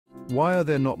Why are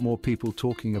there not more people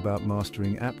talking about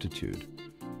mastering aptitude?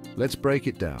 Let's break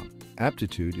it down.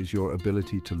 Aptitude is your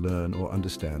ability to learn or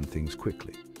understand things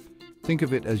quickly. Think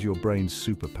of it as your brain's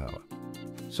superpower.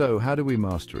 So, how do we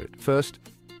master it? First,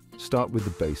 start with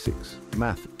the basics.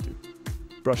 Math.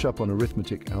 Brush up on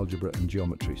arithmetic, algebra, and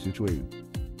geometry.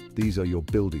 These are your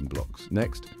building blocks.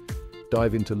 Next,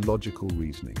 dive into logical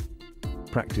reasoning.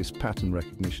 Practice pattern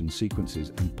recognition, sequences,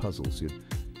 and puzzles.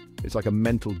 It's like a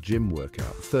mental gym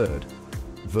workout. Third,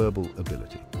 verbal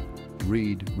ability.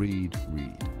 Read, read,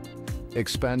 read.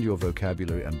 Expand your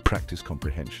vocabulary and practice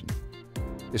comprehension.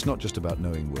 It's not just about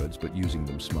knowing words, but using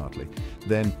them smartly.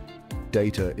 Then,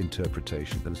 data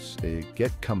interpretation.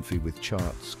 Get comfy with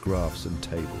charts, graphs, and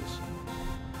tables.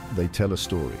 They tell a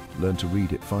story. Learn to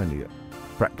read it finally.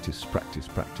 Practice, practice,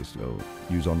 practice.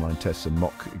 Use online tests and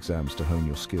mock exams to hone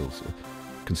your skills.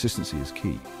 Consistency is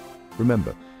key.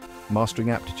 Remember, mastering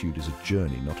aptitude is a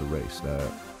journey, not a race.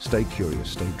 Stay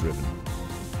curious, stay driven.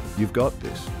 You've got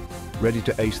this. Ready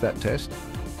to ace that test?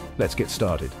 Let's get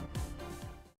started.